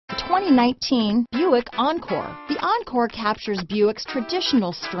2019 Buick Encore. The Encore captures Buick's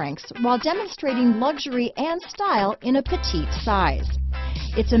traditional strengths while demonstrating luxury and style in a petite size.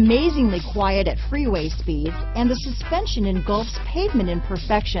 It's amazingly quiet at freeway speeds, and the suspension engulfs pavement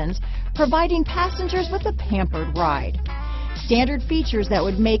imperfections, providing passengers with a pampered ride. Standard features that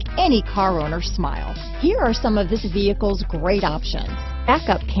would make any car owner smile. Here are some of this vehicle's great options: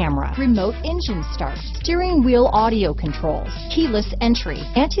 backup camera, remote engine start, steering wheel audio controls, keyless entry,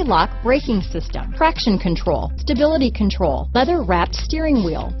 anti-lock braking system, traction control, stability control, leather-wrapped steering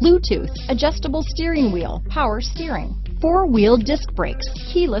wheel, Bluetooth, adjustable steering wheel, power steering, four-wheel disc brakes,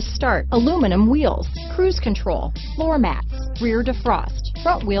 keyless start, aluminum wheels, cruise control, floor mats, rear defrost,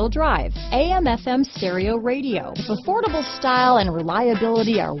 front-wheel drive, AM/FM stereo radio. If affordable style and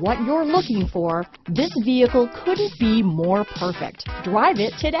reliability are what you're looking for, this vehicle couldn't be more perfect. Drive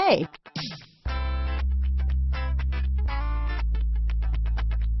it today.